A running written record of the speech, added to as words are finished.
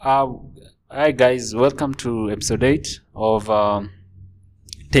Uh, Hi guys, welcome to episode 8 of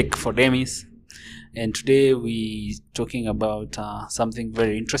Tech for Dummies. And today we talking about something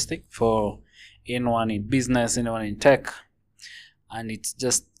very interesting for anyone in business, anyone in tech. And it's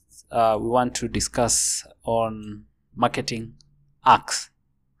just we want to discuss on marketing hacks.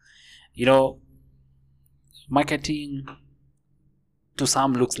 You know, marketing to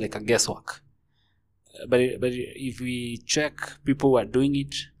some looks like a guesswork. But if we check people who are doing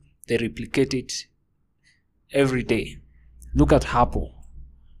it, they replicate it every day. Look at Apple.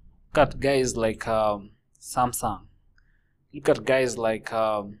 Look at guys like Samsung. Look at guys like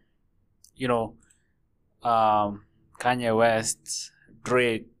Kanye West,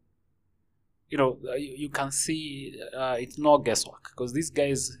 Drake. You can see it's no guesswork because these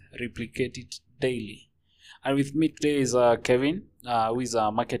guys replicate it daily. And with me today is Kevin, who is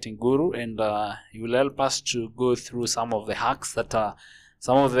a marketing guru, and he will help us to go through some of the hacks that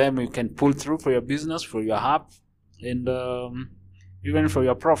some of them you can pull through for your business, for your app, and even for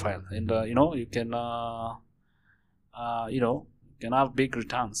your profile. And you can have big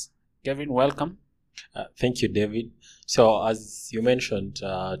returns. Kevin, welcome. Thank you, David. So, as you mentioned,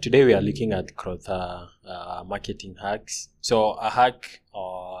 today we are looking at growth marketing hacks. So, a hack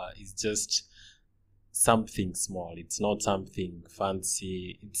is just something small. It's not something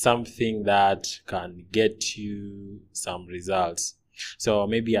fancy. It's something that can get you some results. So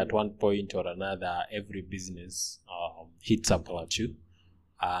maybe at one point or another, every business hits a plateau,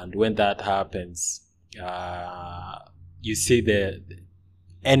 and when that happens, you see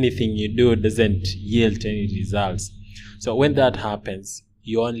anything you do doesn't yield any results. So when that happens,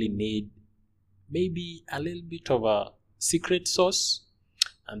 you only need maybe a little bit of a secret sauce,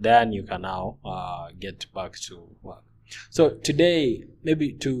 and then you can now get back to work. So today,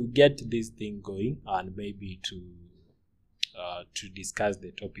 maybe to get this thing going and maybe to discuss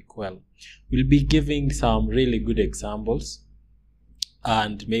the topic well, we'll be giving some really good examples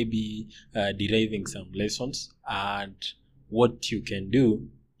and maybe deriving some lessons and what you can do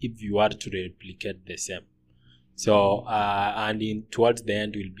if you are to replicate the same. So and towards the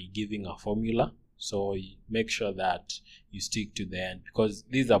end, we'll be giving a formula. So make sure that you stick to the end, because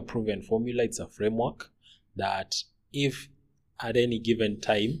this is a proven formula. It's a framework that if at any given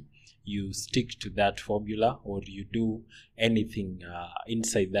time you stick to that formula or you do anything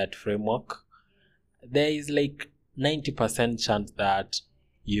inside that framework, there is like 90% chance that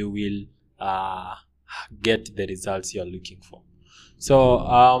you will get the results you're looking for. So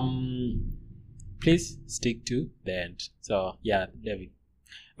please stick to the end. So yeah, David.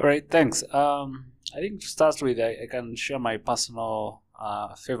 All right, thanks. I think to start with, I can share my personal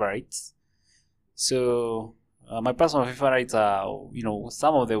favorites. So my personal favorites are,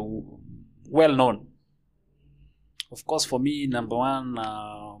 some of the well-known. Of course, for me, number one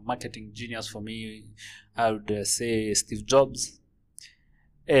marketing genius for me, I would say Steve Jobs.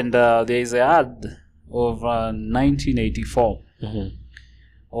 And there is an ad of 1984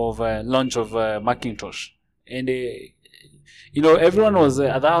 of launch of Macintosh, and everyone was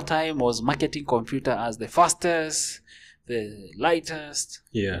at that time was marketing computer as the fastest, the lightest,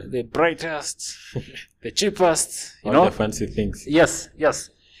 the brightest, the cheapest, all the fancy things. Yes.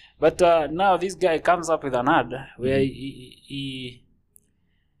 But now this guy comes up with an ad where he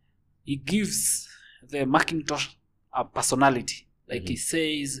gives the Macintosh a personality. Like he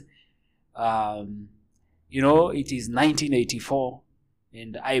says, it is 1984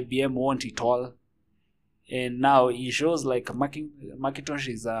 and IBM want it all. And now he shows like Macintosh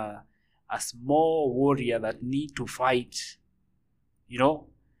is a small warrior that need to fight,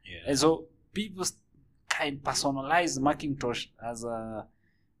 And so people can personalize Macintosh as a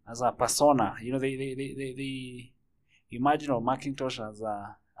persona. They imagine of Macintosh as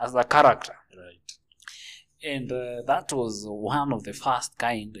a character, right? And that was one of the first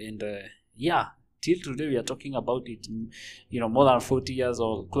kind. And till today we are talking about it, more than 40 years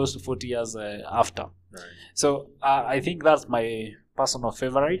or close to 40 years after. Right. So I think that's my personal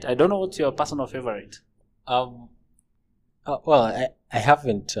favorite. I don't know what's your personal favorite. Well, I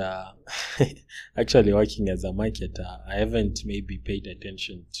haven't actually working as a marketer. I haven't maybe paid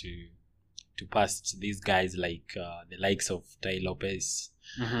attention to past these guys like the likes of Tai Lopez.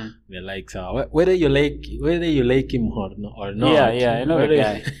 Mm-hmm. The likes whether you like him or not. Yeah, I know the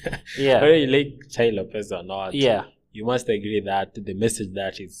guy. Yeah, whether you like Tai Lopez or not. Yeah, you must agree that the message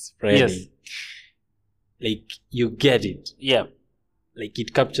that is spreading, like you get it. Yeah, like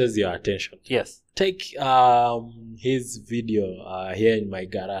it captures your attention. Yes. Take his video here in my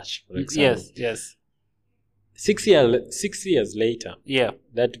garage, for example. Yes. 6 years later, yeah,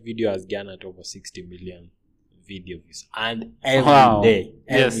 that video has garnered over 60 million video views, and every day,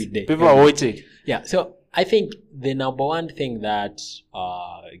 every day, people are waiting. Yeah, so I think the number one thing that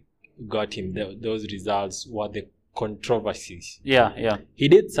got him those results were the controversies. Yeah. He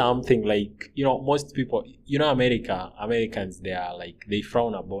did something like, most people, Americans, they are like, they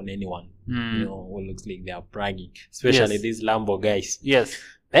frown upon anyone, who looks like they are bragging, especially these Lambo guys. Yes.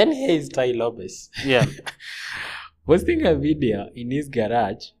 Then here is Ty Lopez. Yeah. Posting a video in his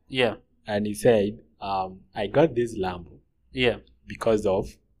garage. Yeah. And he said, I got this Lambo. Yeah. Because of,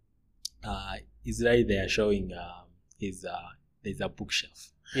 he's right there showing there's a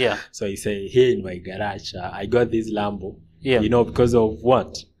bookshelf. Yeah. So he said, here in my garage, I got this Lambo. Yeah. Because of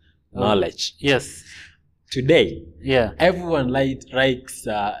what? Knowledge. Yes. Today, everyone writes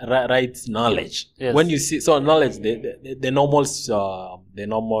knowledge. Yes. When you see knowledge, the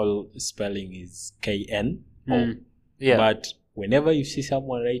normal spelling is KN. Yeah. But whenever you see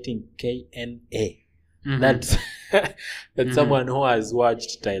someone writing KNA, that's someone who has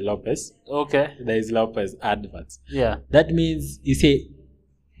watched Ty Lopez. Okay. There is Lopez adverts. Yeah. That means, you see,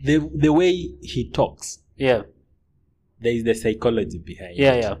 the way he talks. Yeah. There is the psychology behind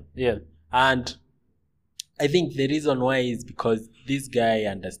it. Yeah. And I think the reason why is because this guy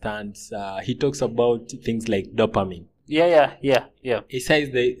understands. He talks about things like dopamine. Yeah. He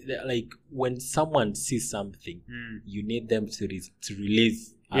says like when someone sees something, you need them to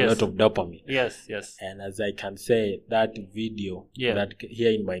release a lot of dopamine. Yes. And as I can say, that video, that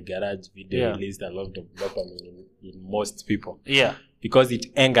here in my garage video, released a lot of dopamine in most people. Yeah. Because it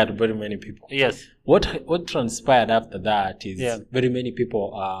angered very many people. Yes. What transpired after that is very many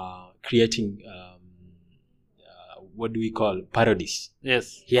people are creating what do we call parodies?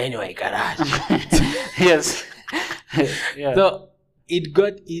 Yes. Here in my garage. Yes. Yeah. So it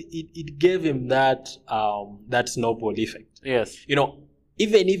gave him that snowball effect. Yes.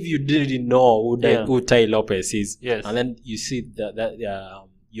 Even if you didn't know who Ty Lopez is, and then you see that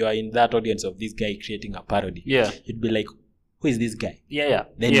you are in that audience of this guy creating a parody. Yeah. You'd be like, who is this guy? Yeah.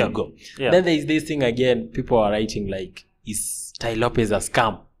 Then you go. Yeah. Then there is this thing again. People are writing like, is Ty Lopez a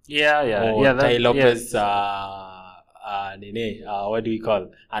scam? Yeah. Or Ty Lopez, what do we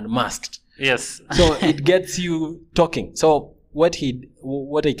call? Unmasked. Yes. So it gets you talking. So what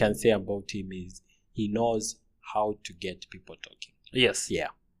I can say about him is he knows how to get people talking. Yes. Yeah.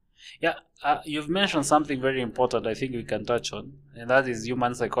 You've mentioned something very important I think we can touch on, and that is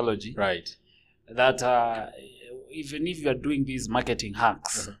human psychology. Right. That even if you are doing these marketing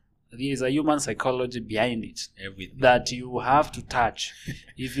hacks, there is a human psychology behind it. Everything. That you have to touch.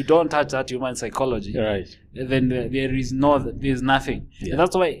 If you don't touch that human psychology, then there's nothing. Yeah. And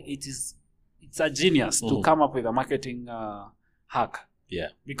that's why it's a genius to come up with a marketing hack. Yeah.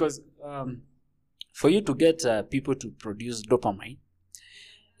 Because for you to get people to produce dopamine,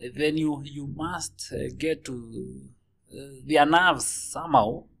 then you must get to their nerves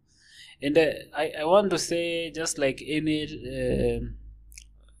somehow. And I want to say, just like any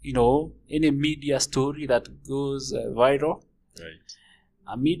media story that goes viral,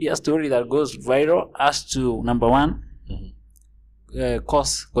 a media story that goes viral has to, number one,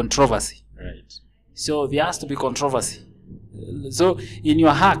 cause controversy. Right. So there has to be controversy. So in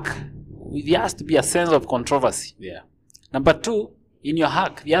your hack, there has to be a sense of controversy. Yeah. Number two, in your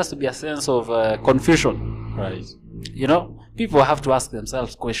hack, there has to be a sense of confusion. Right. People have to ask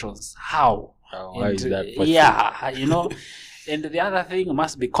themselves questions. How is that possible? Yeah, and the other thing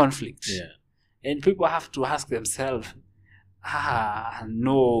must be conflict. Yeah. And people have to ask themselves,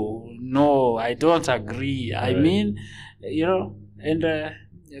 no, I don't agree. Right. I mean, and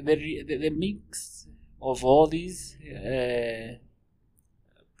the mix of all these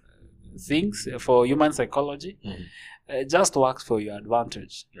things for human psychology just works for your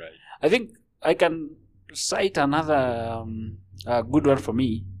advantage. Right. I think I can cite another good one for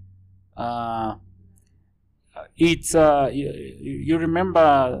me. It's you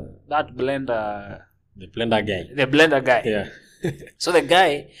remember that blender? The blender guy. The blender guy. Yeah. So the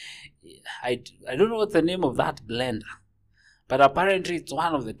guy, I don't know what the name of that blender, but apparently it's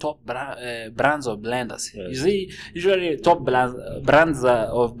one of the top brands of blenders. Yes. You see, usually top brands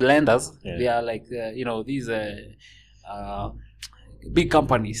of blenders, they are like these big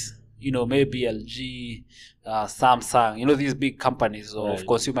companies. Maybe LG, Samsung. These big companies of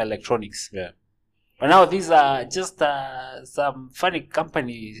consumer electronics. Yeah. But now these are just some funny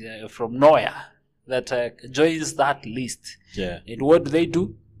companies from nowhere that joins that list. Yeah. And what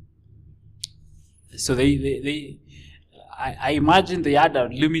do? So I imagine they had a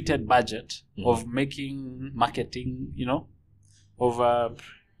limited budget of making marketing, of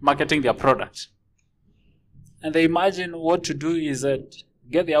marketing their product. And they imagine what to do is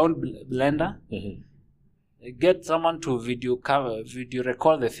get their own blender, get someone to video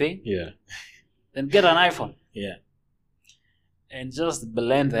record the thing, Yeah. then get an iPhone Yeah. and just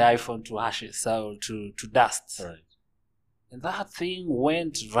blend the iPhone to ashes, so to dust. Right. And that thing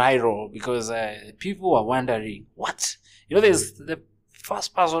went viral because people were wondering, what? There's the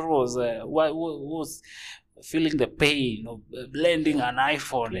first person was feeling the pain of blending an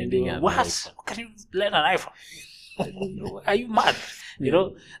iPhone. Blending and an what? iPhone. How can you blend an iPhone? Are you mad?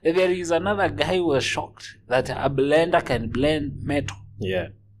 There is another guy who was shocked that a blender can blend metal. Yeah.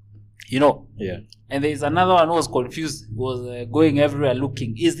 Yeah. And there is another one who was confused, was going everywhere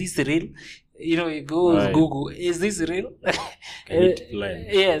looking, is this real? He goes, Right. Google, is this real? Can it blend?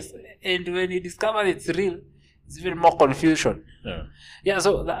 Yes. And when he discovered it's real, it's even more confusion. Yeah,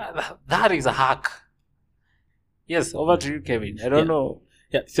 so that is a hack. Yes, over to you, Kevin. I don't know.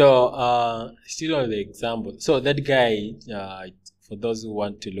 Yeah. So still on the example. So that guy, for those who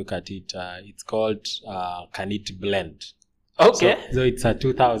want to look at it, it's called Can It Blend? Okay. So it's a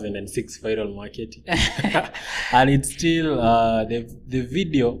 2006 viral marketing, and it's still the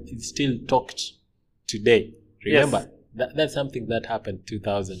video is still talked today. Remember that's something that happened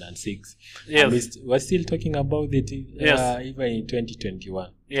 2006. Yes. We're still talking about it Yes. even in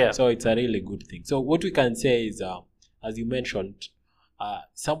 2021. Yeah. So it's a really good thing. So what we can say is, as you mentioned,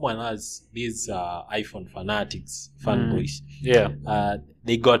 someone has these iPhone fanatics, fanboys. Yeah.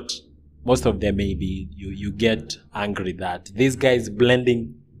 They got, most of them, maybe you get angry that this guy is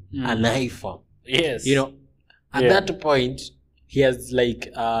blending an iPhone. Yes. At that point, he has like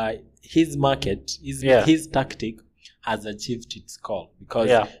his market, his tactic has achieved its goal, because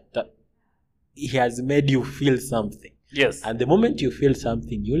he has made you feel something. Yes. And the moment you feel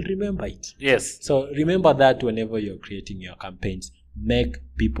something, you'll remember it. Yes. So remember that whenever you're creating your campaigns, make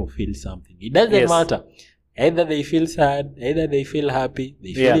people feel something. It doesn't matter. Either they feel sad, either they feel happy,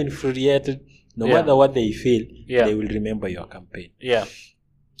 they feel infuriated. No matter what they feel, they will remember your campaign. Yeah.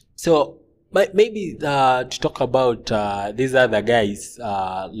 So maybe to talk about these other guys,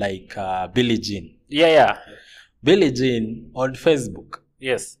 like Billie Jean. Yeah. Billie Jean on Facebook.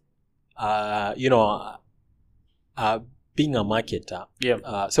 Yes. Being a marketer.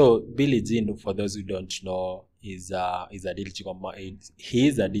 Yeah. So Billie Jean, for those who don't know, is a digital. He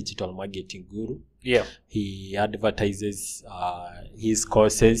is a digital marketing guru. Yeah. He advertises his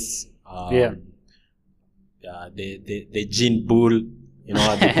courses. The Gene Bull,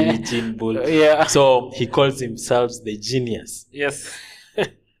 the Billie Jean Bull. Yeah. So he calls himself the genius. Yes.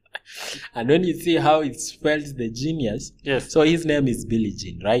 And when you see how it spells the genius, so his name is Billie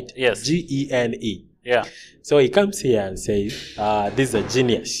Jean, right? Yes. Gene. Yeah. So he comes here and says, this is a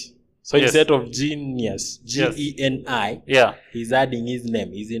genius. So instead of genius, Geni, he's adding his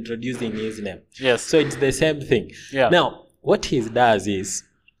name. He's introducing his name. Yes. So it's the same thing. Yeah. Now, what he does is,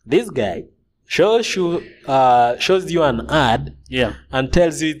 this guy shows you an ad, and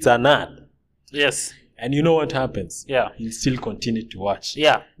tells you it's an ad. Yes. And you know what happens? Yeah. You still continue to watch.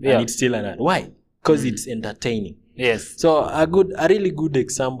 Yeah. And it's still an ad. Why? Because it's entertaining. Yes. So a really good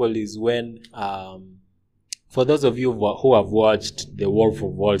example is when, for those of you who have watched The Wolf of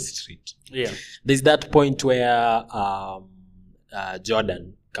Wall Street, there's that point where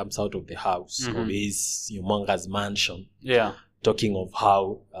Jordan comes out of the house of his humongous mansion, talking of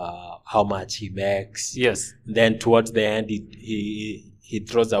how much he makes. Yes. Then towards the end, he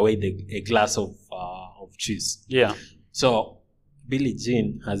throws away a glass of juice. Yeah. So Billie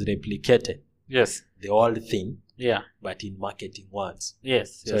Jean has replicated the whole thing, but in marketing words.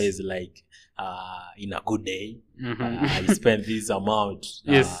 Yes. So it's like, in a good day, I spend this amount,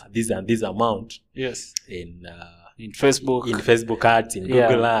 this and this amount, in Facebook ads, in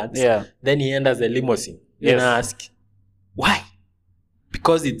Google ads. Yeah. Then he enters a limousine. Then ask, why?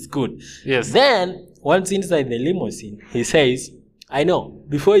 Because it's good. Yes. Then once inside the limousine, he says, I know,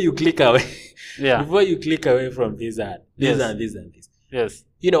 before you click away, before you click away from this ad, this and this and this. Yes.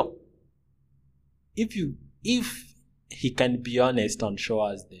 If he can be honest and show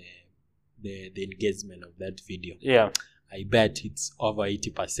us the engagement of that video, I bet it's over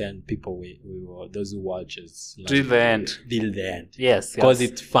 80% people those who watches till the end. Yes. Because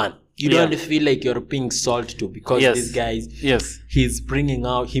it's fun. You don't feel like you're being sold to, because these guys, he's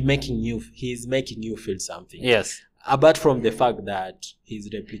making you feel something. Yes. Apart from the fact that he's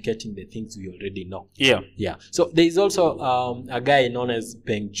replicating the things we already know. Yeah. So there is also a guy known as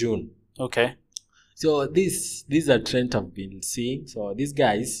Peng Joon. Okay. So this is a trend I've been seeing. So these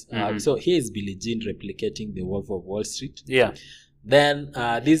guys, so here is Billie Jean replicating The Wolf of Wall Street. Yeah. Then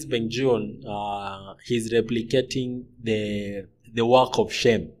this Peng Joon, he's replicating the Walk of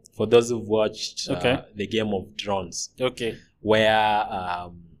Shame. For those who've watched the Game of Thrones. Okay. Where I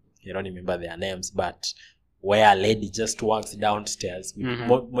don't remember their names, but where a lady just walks downstairs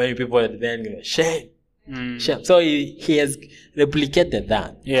with many people and then go, shame. Mm. So he has replicated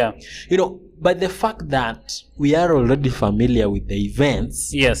that. Yeah. But the fact that we are already familiar with the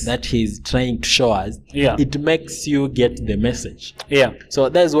events Yes. that he's trying to show us, Yeah. it makes you get the message. Yeah. So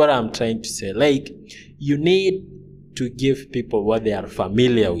that's what I'm trying to say. Like, you need to give people what they are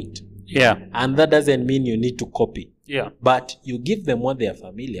familiar with. Yeah. And that doesn't mean you need to copy. Yeah. But you give them what they are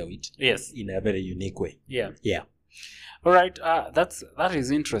familiar with. Yes. In a very unique way. Yeah. Yeah. All right. That is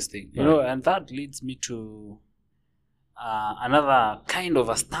interesting. And that leads me to another kind of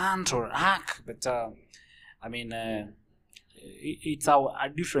a stunt or hack, but it's a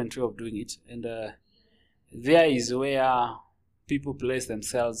different way of doing it, and there is where people place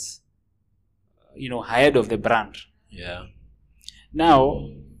themselves, ahead of the brand. Yeah. Now,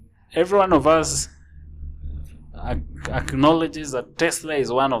 every one of us acknowledges that Tesla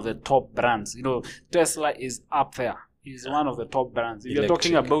is one of the top brands. Tesla is up there. Is one of the top brands. If you're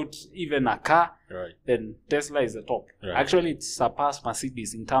talking about even a car, right, then Tesla is the top. Right. Actually, it surpassed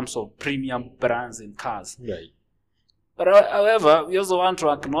Mercedes in terms of premium brands in cars. Right. But however, we also want to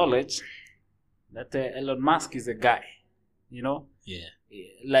acknowledge that Elon Musk is a guy. Yeah.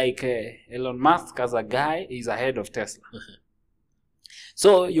 Like Elon Musk as a guy is ahead of Tesla.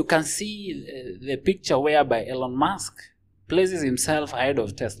 So you can see the picture whereby Elon Musk places himself ahead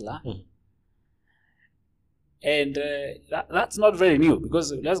of Tesla. And that's not very new,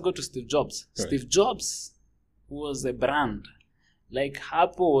 because let's go to Steve Jobs. Right. Steve Jobs was a brand. Like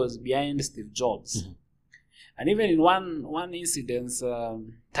Apple was behind Steve Jobs. And even in one incident,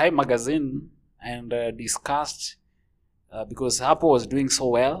 Time Magazine discussed, because Apple was doing so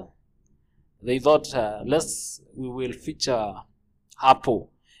well, they thought, we will feature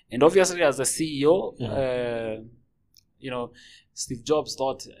Apple. And obviously as a CEO, Steve Jobs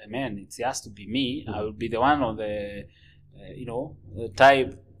thought, man, it has to be me. I will be the one on the, the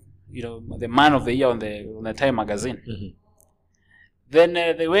type, the man of the year on the Time Magazine. Then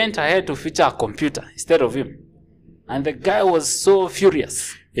they went ahead to feature a computer instead of him. And the guy was so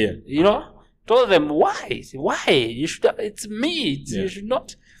furious. Yeah. Told them, why? You should have, it's me. You should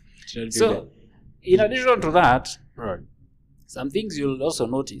not. So, in addition to that, right, some things you'll also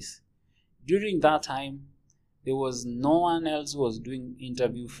notice. During that time, there was no one else who was doing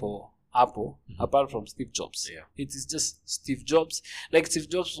interview for Apple apart from Steve Jobs. Yeah. It is just Steve Jobs. Like Steve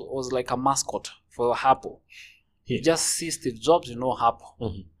Jobs was like a mascot for Apple. Yeah. You just see Steve Jobs, Apple.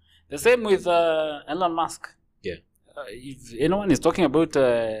 The same with Elon Musk. Yeah. If anyone is talking about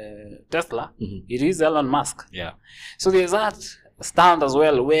Tesla, it is Elon Musk. Yeah. So there's that stand as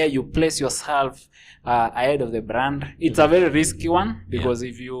well where you place yourself ahead of the brand. It's a very risky one, because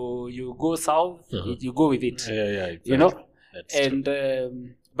if you go south, you go with it. Yeah. That's and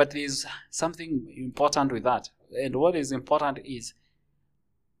but there's something important with that. And what is important is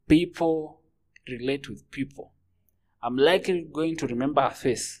people relate with people. I'm likely going to remember a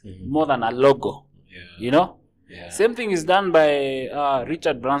face more than a logo. Yeah. Yeah. Same thing is done by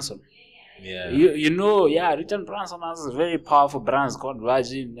Richard Branson. Yeah. Richard Branson has very powerful brands called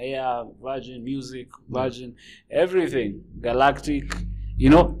Virgin Air, Virgin Music, Virgin everything, Galactic,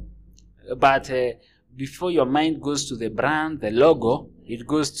 But before your mind goes to the brand, the logo, it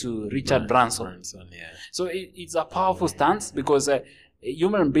goes to Richard Branson. Yeah. So it's a powerful stance, because a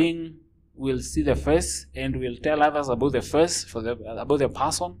human being will see the face and will tell others about the face, about the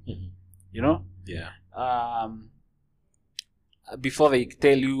person, Yeah. Before they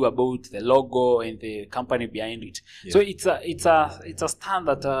tell you about the logo and the company behind it. Yeah. So it's a stand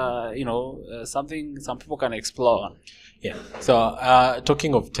that something some people can explore on. Yeah. So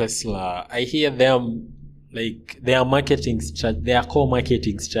talking of Tesla, I hear them like their their core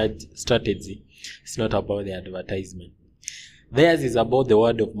marketing strategy. It's not about the advertisement. Theirs is about the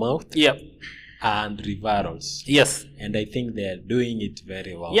word of mouth. Yeah. And referrals. Yes. And I think they're doing it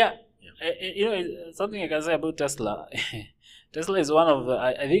very well. Yeah. Something I can say about Tesla. Tesla is one of the,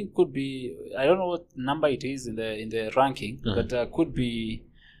 I think could be, I don't know what number it is in the ranking, but it could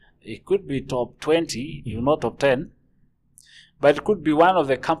be top 20, if not top 10. But it could be one of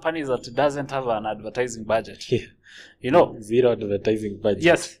the companies that doesn't have an advertising budget. Yeah. Zero advertising budget.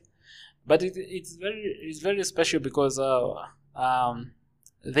 Yes. But it's very special, because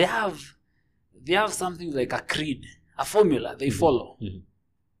they have something like a creed, a formula they follow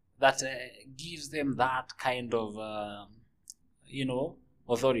that gives them that kind of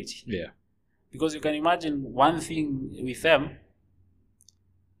authority. Yeah. Because you can imagine one thing with them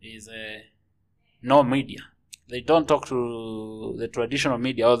is no media. They don't talk to the traditional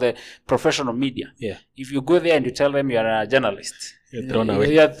media or the professional media. Yeah. If you go there and you tell them you are a journalist, You're thrown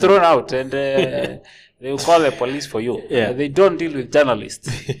away. You are thrown out, and they will call the police for you. Yeah. They don't deal with journalists,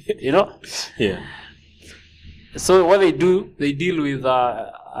 you know. Yeah. So what they do, they deal with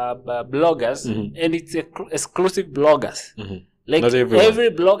bloggers, and it's exclusive bloggers. Like every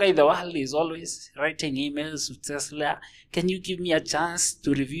blogger in the world is always writing emails to Tesla. Can you give me a chance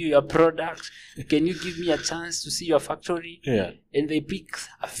to review your product? Can you give me a chance to see your factory? Yeah. And they pick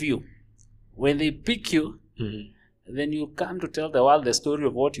a few. When they pick you, then you come to tell the world the story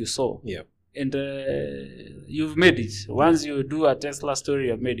of what you saw. Yeah. And you've made it. Once you do a Tesla story,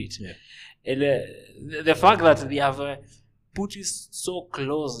 you've made it. Yeah. And the fact that they have put it so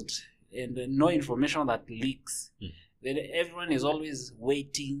closed and no information that leaks, then everyone is always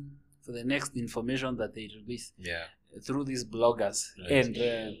waiting for the next information that they release through these bloggers. Right.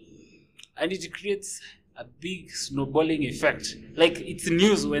 And it creates a big snowballing effect. Like it's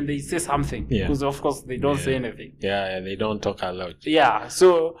news when they say something, because of course they don't say anything. Yeah, they don't talk a lot. Yeah,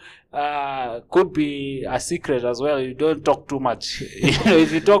 so could be a secret as well. You don't talk too much.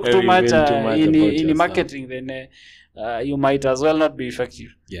 If you talk too much in marketing, then you might as well not be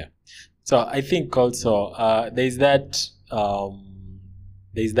effective. Yeah. So I think also there's that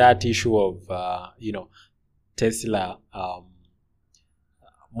issue of Tesla.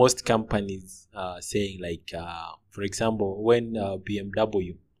 Most companies saying like, for example, when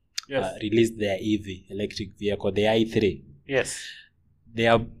BMW released their EV electric vehicle, the i3. Yes.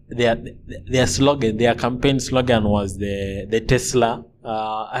 Their slogan, their campaign slogan was the Tesla.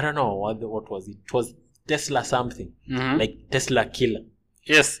 I don't know what was it. It was Tesla something, like Tesla killer.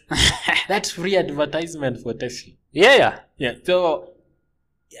 Yes. That's free advertisement for Tesla. Yeah. So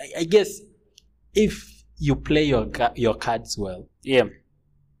I guess if you play your cards well,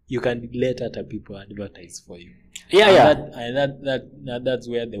 you can let other people advertise for you. That's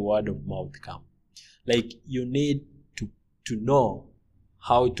where the word of mouth comes. Like you need to know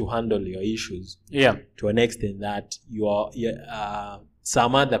how to handle your issues. To an extent that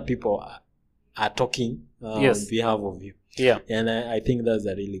some other people are talking on behalf of you. And I think that's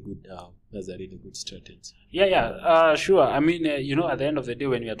a really good strategy. Sure. I mean, at the end of the day,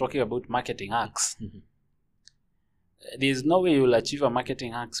 when we are talking about marketing hacks, there's no way you will achieve a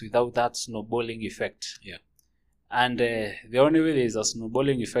marketing hacks without that snowballing effect. And the only way there is a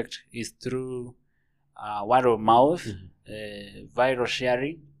snowballing effect is through word of mouth, viral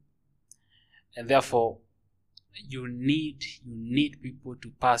sharing, and therefore you need people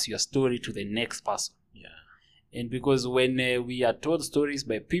to pass your story to the next person. And because when we are told stories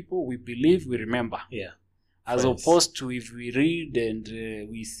by people, we believe, we remember. As opposed to if we read and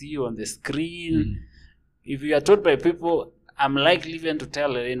we see on the screen. If we are told by people, I'm likely even to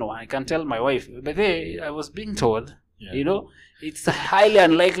tell, I can tell my wife, but hey, I was being told, it's highly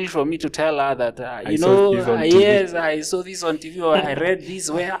unlikely for me to tell her that, I saw this on TV or I read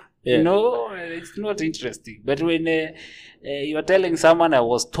this where, it's not interesting. But when you are telling someone I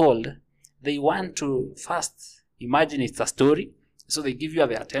was told, they want to first imagine it's a story. So they give you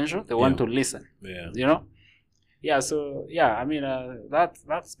their attention. They want to listen, I mean,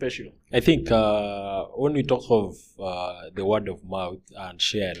 that's special. I think when we talk of the word of mouth and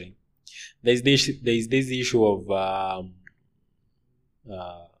sharing, there's this issue of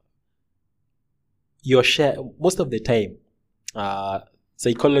your share. Most of the time,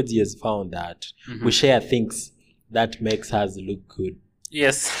 psychology has found that we share things that makes us look good.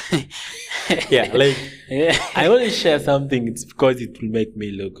 Yes. I only share something it's because it will make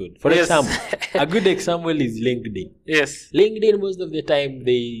me look good. For example, a good example is LinkedIn. LinkedIn, most of the time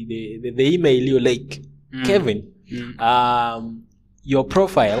they email you like, Kevin, your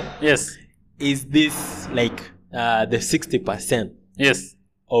profile is this like the 60%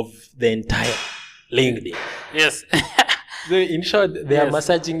 of the entire LinkedIn. So in short, they are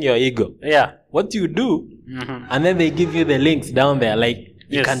massaging your ego. What you do, and then they give you the links down there, like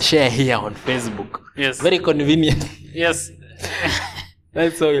you can share here on Facebook. Very convenient.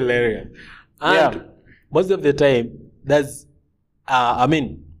 That's so hilarious. And most of the time, that's,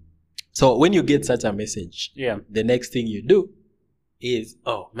 so when you get such a message, the next thing you do is,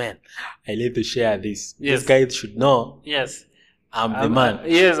 oh man, I need to share this. This guy should know. I'm the man.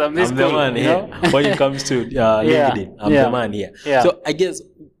 I'm the man here. When it comes to LinkedIn, I'm the man here. So I guess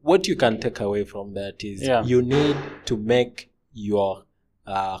what you can take away from that is you need to make your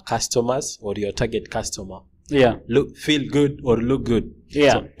customers or your target customer feel good or look good.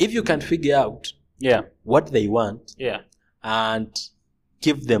 So if you can figure out what they want and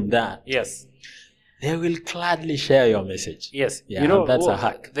give them that, they will gladly share your message. That's a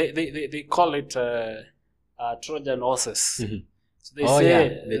hack. They call it Trojan horses. So they Oh, say yeah,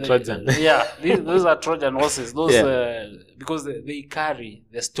 the Trojan. those are Trojan horses. Those because they carry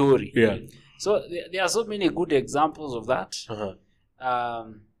the story. Yeah. So there are so many good examples of that,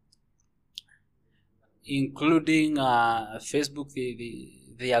 including Facebook.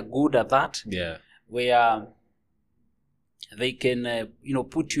 They are good at that. Yeah. Where they can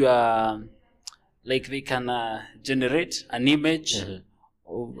put your like they can generate an image.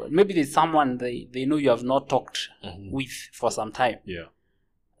 Maybe there's someone they know you have not talked with for some time. Yeah.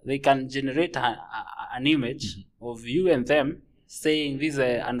 They can generate an image of you and them saying this is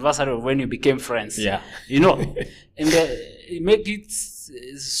the anniversary of when you became friends. Yeah. And make it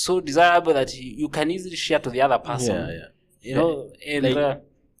so desirable that you can easily share to the other person. Yeah. And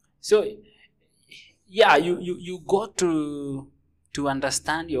so you got to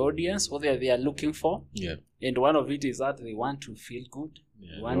understand your audience, what they are looking for. Yeah. And one of it is that they want to feel good.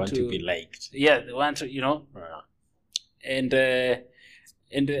 Yeah, they want to be liked. Yeah, they want to, and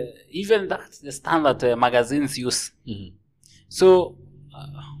even that's the standard magazines use. So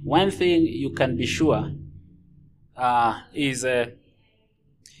one thing you can be sure is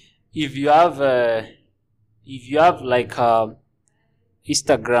if you have like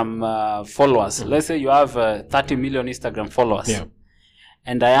Instagram followers, let's say you have 30 million Instagram followers,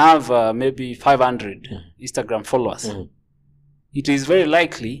 and I have maybe 500 Instagram followers. It is very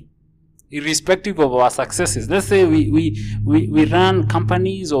likely, irrespective of our successes, let's say we run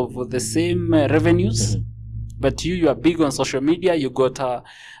companies of the same revenues, but you are big on social media, you got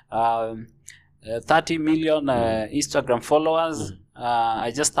 30 million Instagram followers,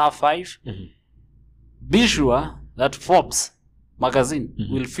 I just have 5. Be sure that Forbes magazine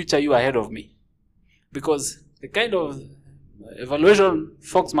will feature you ahead of me, because the kind of evaluation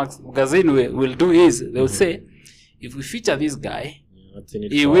Forbes magazine will do is they will say, if we feature this guy,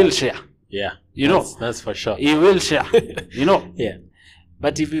 he will share. Yeah. That's for sure. He will share. Yeah.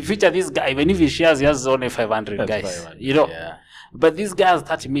 But if we feature this guy, even if he shares, he has only 500 guys. 500. Yeah. But this guy has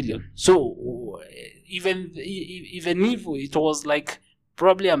 30 million. So even if it was like,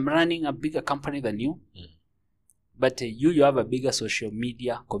 probably I'm running a bigger company than you, but you have a bigger social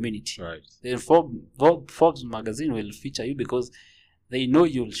media community. Right. Then Forbes magazine will feature you because they know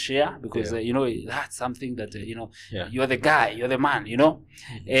you'll share, because that's something that you're the guy, you're the man,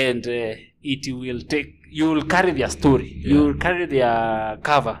 and it will you will carry their story, you will carry their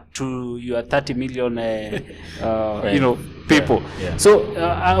cover to your 30 million people. Yeah. So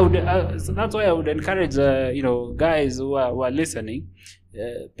I would so that's why I would encourage guys who are listening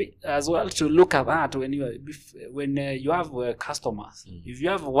as well to look at that when you have customers. If you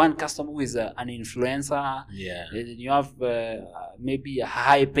have one customer who is an influencer, and you have maybe a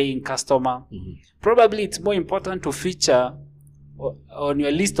high-paying customer, probably it's more important to feature on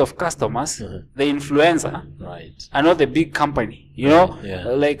your list of customers the influencer, right, and not the big company.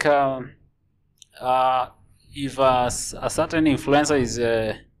 Like if a certain influencer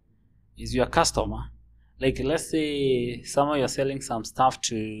is your customer. Like, let's say someone you're selling some stuff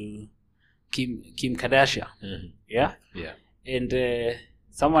to Kim Kardashian, yeah, and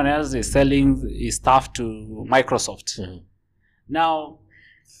someone else is selling his stuff to Microsoft. Now,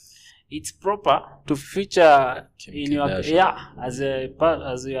 it's proper to feature Kim in your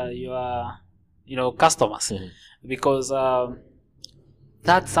your customers, because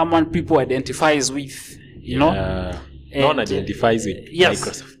that's someone people identifies with. No one identifies with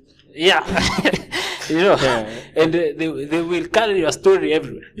Microsoft. And they will carry your story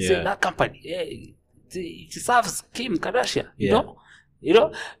everywhere. Say that company, it serves Kim Kardashian, you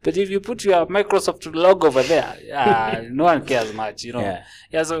know. But if you put your Microsoft logo over there, no one cares much,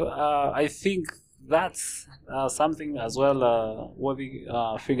 So I think that's something as well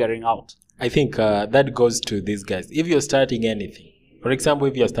worth figuring out. I think that goes to these guys. If you're starting anything, for example,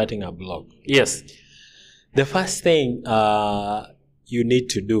 if you're starting a blog, yes, the first thing you need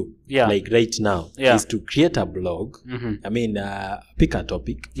to do, like right now, is to create a blog. I mean, pick a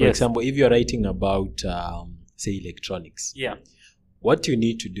topic. For example, if you're writing about, say, electronics, what you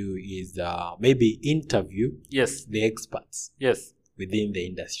need to do is maybe interview the experts within the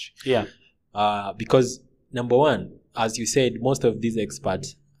industry. Because number one, as you said, most of these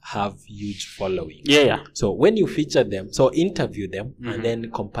experts have huge following. So when you feature them, so interview them and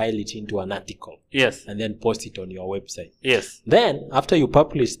then compile it into an article. And then post it on your website. Then after you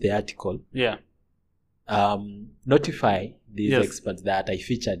publish the article, notify these experts that I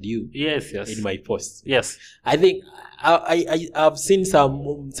featured you in my post. I think I've seen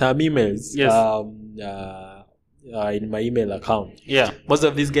some emails in my email account. Yeah. Most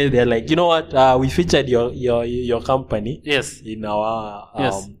of these guys, they're like, you know what? We featured your company. Yes. In our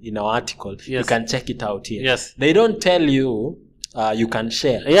Yes. in our article. Yes. You can check it out here. Yes. They don't tell you you can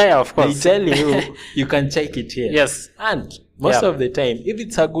share. Yeah, of course. They tell you you can check it here. Yes. And most of the time, if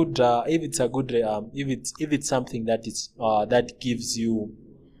it's something that is that gives you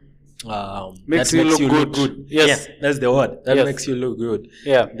makes you look good. Yes. That's the word. That Yes. makes you look good.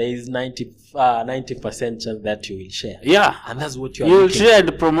 Yeah. There is 90% chance that you will share. Yeah. And that's what you are You'll looking share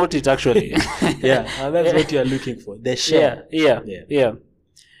and promote it actually. Yeah, and that's what you are looking for. The share. Yeah.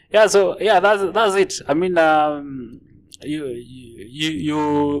 So that's it. I mean,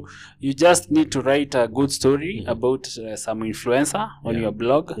 you just need to write a good story about some influencer on your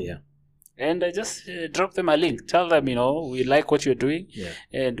blog. Yeah. And just drop them a link. Tell them, we like what you're doing,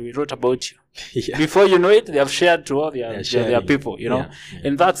 and we wrote about you. Yeah. Before you know it, they have shared to all their people.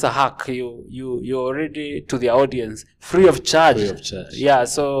 And that's a hack. You're already to the audience free of charge. Free of charge. Yeah.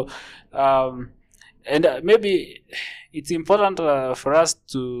 So, and maybe it's important for us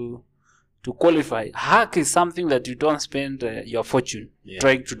to qualify. Hack is something that you don't spend your fortune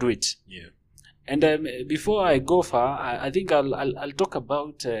trying to do it. Yeah. And before I go far, I think I'll talk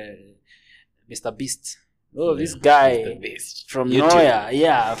about Mr. Beast. Oh, this guy from Noya.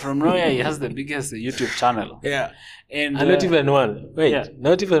 Yeah, from Noya, he has the biggest YouTube channel. Yeah. And not even one. Wait,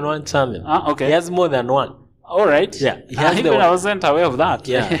 not even one channel. Okay. He has more than one. All right. Yeah. He has I wasn't aware of that.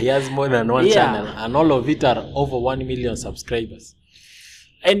 Yeah, he has more than one channel. And all of it are over 1 million subscribers.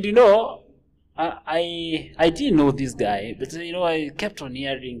 And I didn't know this guy, but I kept on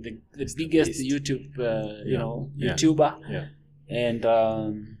hearing the biggest YouTube YouTuber. Yeah. And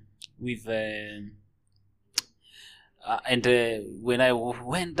with when I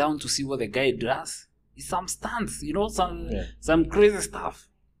went down to see what the guy does, it's some stunts, some crazy stuff.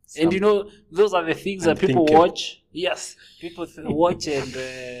 And those are the things that people watch. Yes, people watch and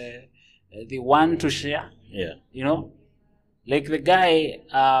they want to share. Yeah. Like the guy,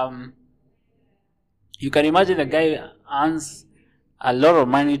 you can imagine the guy earns a lot of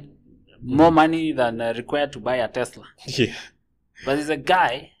money, more money than required to buy a Tesla. Yeah. But there's a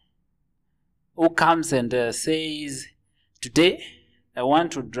guy who comes and says, today I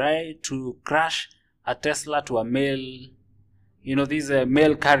want to crash a Tesla to a mail, this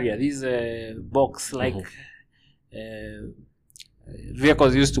mail carrier, this box like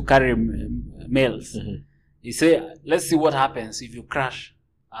vehicles used to carry mails. He say, let's see what happens if you crash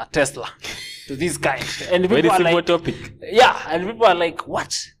a Tesla to this guy. And people are like, topic. Yeah, and people are like,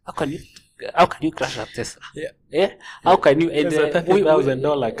 what? How can you crash a Tesla? Yeah. How can you? And it's a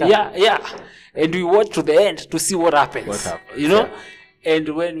 $30,000 car. Yeah. And we watch to the end to see what happens. And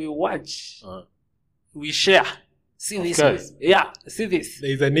when we watch, we share. See this. Yeah. See this.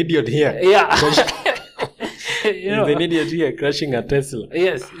 There's an idiot here. Yeah. There's an idiot here crashing a Tesla.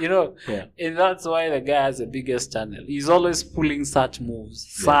 Yes. And that's why the guy has the biggest channel. He's always pulling such moves,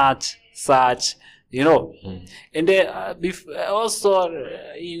 such. And also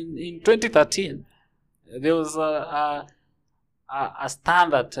in 2013 there was a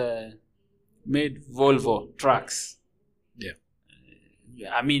stand that made Volvo trucks.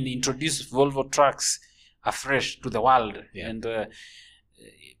 I mean, introduced Volvo trucks afresh to the world. And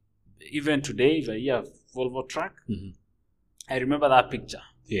even today, if I hear Volvo truck, I remember that picture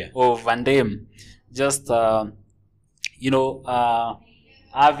of Van Damme just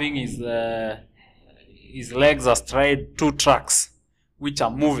having his legs astride two trucks which are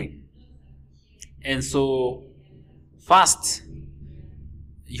moving. And so first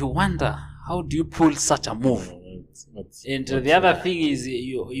you wonder, how do you pull such a move? And the other thing is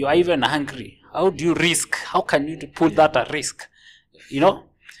you are even hungry. How do you risk? How can you pull that at risk?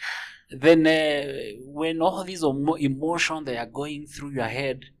 Then when all these emotions they are going through your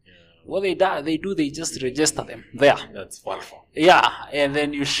head, what they do, they just register them there. That's wonderful. Yeah, and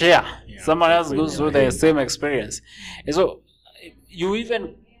then you share. Someone else goes through the same experience. And so you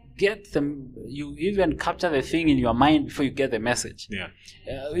even capture the thing in your mind before you get the message.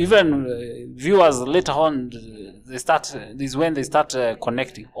 Even viewers later on, this is when they start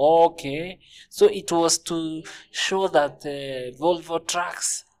connecting. Okay, so it was to show that Volvo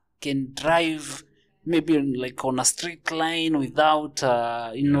trucks can drive maybe like on a straight line without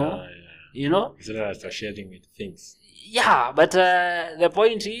It's not associating with things. Yeah, but the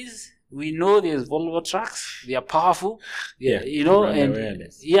point is, we know there's Volvo trucks. They are powerful. And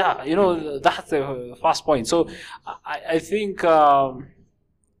awareness. That's the first point. So I think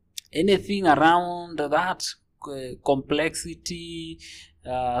anything around that complexity,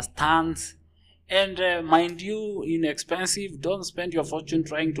 stunts, and mind you, inexpensive. Don't spend your fortune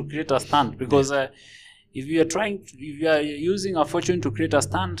trying to create a stunt, because if you are using a fortune to create a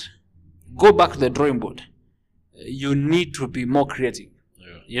stand, go back to the drawing board. You need to be more creative.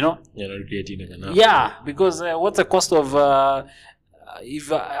 You know, you're not creating enough. Yeah, because what's the cost of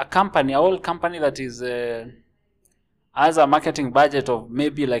if a old company that is has a marketing budget of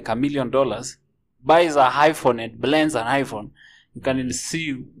maybe like $1 million, buys an iPhone and blends an iPhone, you can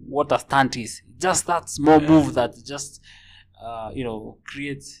see what a stunt is. Just that small move that just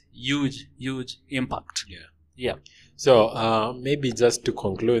creates huge impact. Yeah. So maybe just to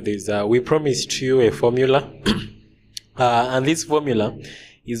conclude this, we promised you a formula, and this formula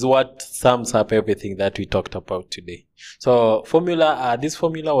is what sums up everything that we talked about today. So this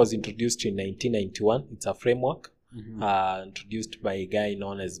formula was introduced in 1991. It's a framework introduced by a guy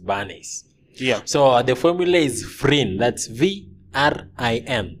known as Barnes. Yeah. So the formula is VRIN. That's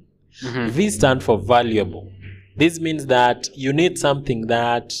VRIN. V stands for valuable. This means that you need something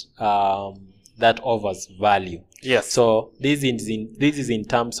that offers value. Yes. So this is in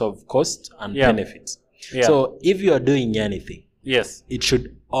terms of cost and benefits. Yeah. So if you are doing anything, yes, it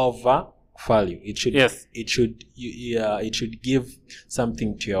should offer value. It should it should give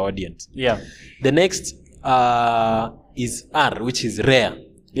something to your audience. Yeah. The next is R, which is rare.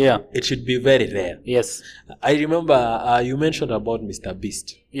 Yeah. It should be very rare. Yes. I remember you mentioned about Mr.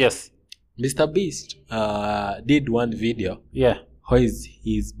 Beast. Yes. Mr. Beast did one video. Yeah. How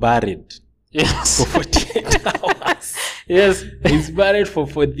he's buried. Yes. For 48 hours. Yes. He's buried for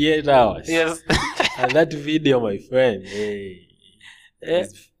 48 hours. Yes. And that video, my friend, it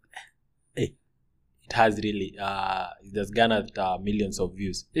has really it has garnered millions of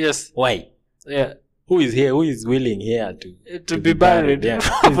views. Yes. Why? Yeah. Who is here? Who is willing here to be buried? Yeah.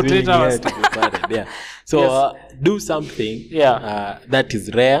 For 48 hours. To be buried. Yeah. So do something. Yeah. That is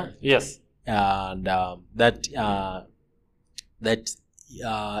rare. Yes. And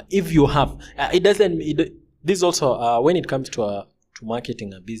if you have, it doesn't. This also when it comes to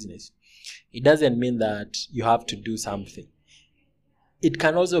marketing a business, it doesn't mean that you have to do something. It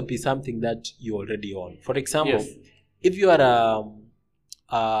can also be something that you already own. For example, if you are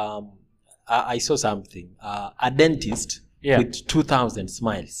I saw something, a dentist with 2,000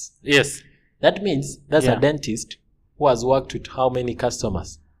 smiles. Yes. That means that's a dentist who has worked with how many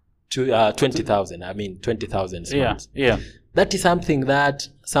customers? 20,000. I mean 20,000 smiles. Yeah. That is something that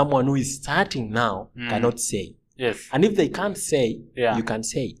someone who is starting now cannot say. Yes. And if they can't say, you can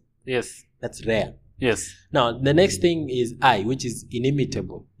say. Yes. That's rare. Yes. Now, the next thing is I, which is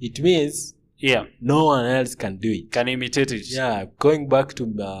inimitable. It means no one else can do it. Can imitate it. Yeah. Going back to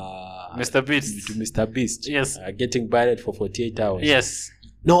Mr. Beast. To Mr. Beast. Yes. Getting buried for 48 hours. Yes.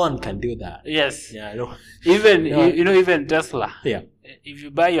 No one can do that. Yes. Yeah. No. Even even Tesla. Yeah. If you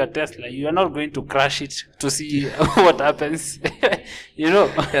buy your Tesla, you are not going to crash it to see what happens. Yeah,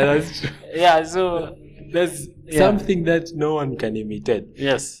 that's true. Yeah, so there's something that no one can imitate.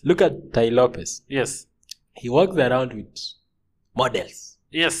 Yes. Look at Tai Lopez. Yes. He walks around with models.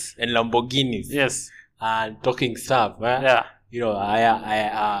 Yes. And Lamborghinis. Yes. And talking stuff. Yeah.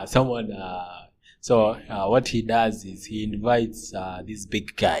 So what he does is he invites these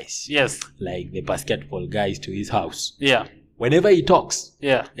big guys. Yes. Like the basketball guys to his house. Yeah. Whenever he talks,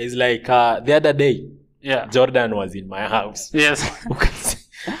 it's like the other day, Jordan was in my house. Yes. Who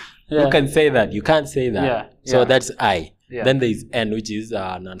can say that? You can't say that. Yeah. So that's I. Yeah. Then there is N, which is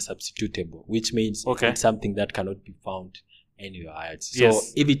non-substitutable, which means it's something that cannot be found anywhere else. So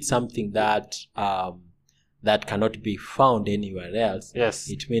if it's something that that cannot be found anywhere else,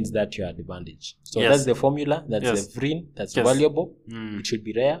 it means that you are advantaged. So that's the formula. That's the VRIN. That's valuable. It should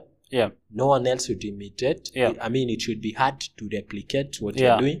be rare. Yeah. No one else should imitate. Yeah. I mean, it should be hard to replicate what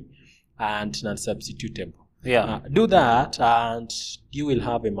you're doing, and non-substitutable. Yeah. Do that, and you will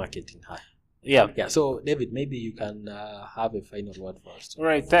have a marketing high. Yeah. Yeah. So, David, maybe you can have a final word for us. All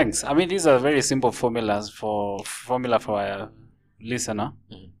right. Thanks. I mean, these are very simple formulas for a listener.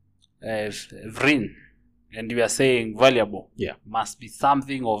 VRIN, and we are saying valuable. Yeah. Must be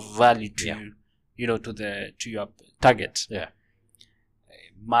something of value to you, to your target. Yeah.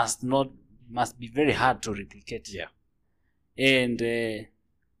 Must be very hard to replicate. Yeah. And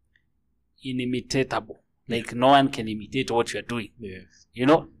inimitatable. Like no one can imitate what you are doing. Yes.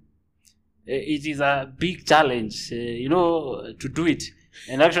 It is a big challenge, to do it.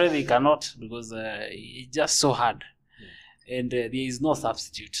 And actually they cannot, because it's just so hard. Yeah. And there is no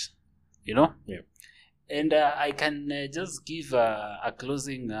substitute, Yeah. And I can just give a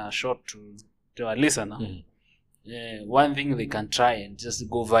closing shot to a listener. One thing they can try and just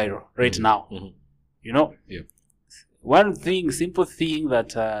go viral right now. Yeah. One simple thing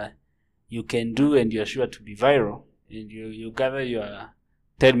that you can do, and you're sure to be viral, and you gather your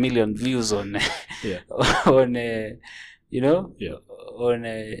 10 million views on Yeah. on you know, Yeah. on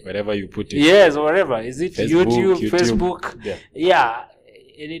Wherever you put it. yes, whatever. Is it Facebook, YouTube, YouTube. Facebook? Yeah. Yeah.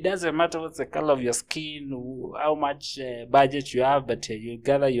 And it doesn't matter what's the color of your skin, how much budget you have, but you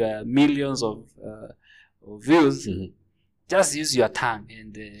gather your millions of views. Mhm. Just use your tongue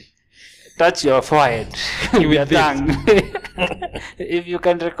and touch your forehead with your tongue. If you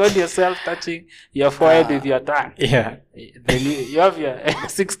can record yourself touching your forehead with your tongue, Yeah. then you have your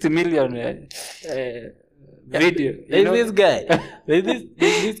 60 million video. You There's know? this guy. There's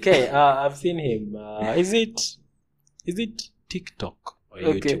this guy. I've seen him. Is it TikTok or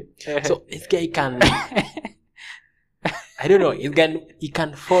Okay. YouTube? So this guy can. I don't know. He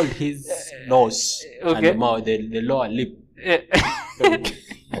can fold his nose and the mouth, the lower lip.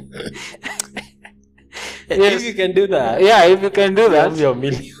 Yes. If you can do that, Yeah, if you can do you that, have your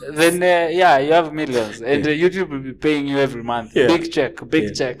millions. then yeah, you have millions, and YouTube will be paying you every month. Yeah. Big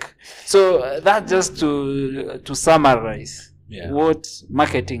check. So that just to summarize what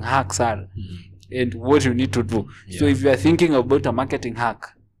marketing hacks are and what you need to do. So if you are thinking about a marketing hack,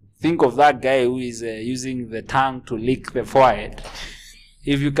 think of that guy who is using the tongue to lick the forehead.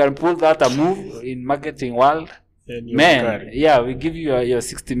 If you can pull that a move in marketing world, man, yeah, we give you your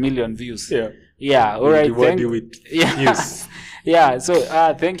 60 million views. Yeah, all right. Reward you with views. Yeah, so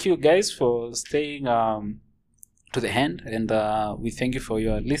thank you guys for staying to the end, and we thank you for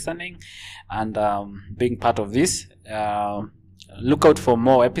your listening and being part of this. Look out for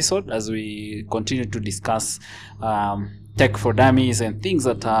more episodes as we continue to discuss tech for dummies and things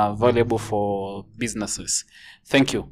that are valuable for businesses. Thank you.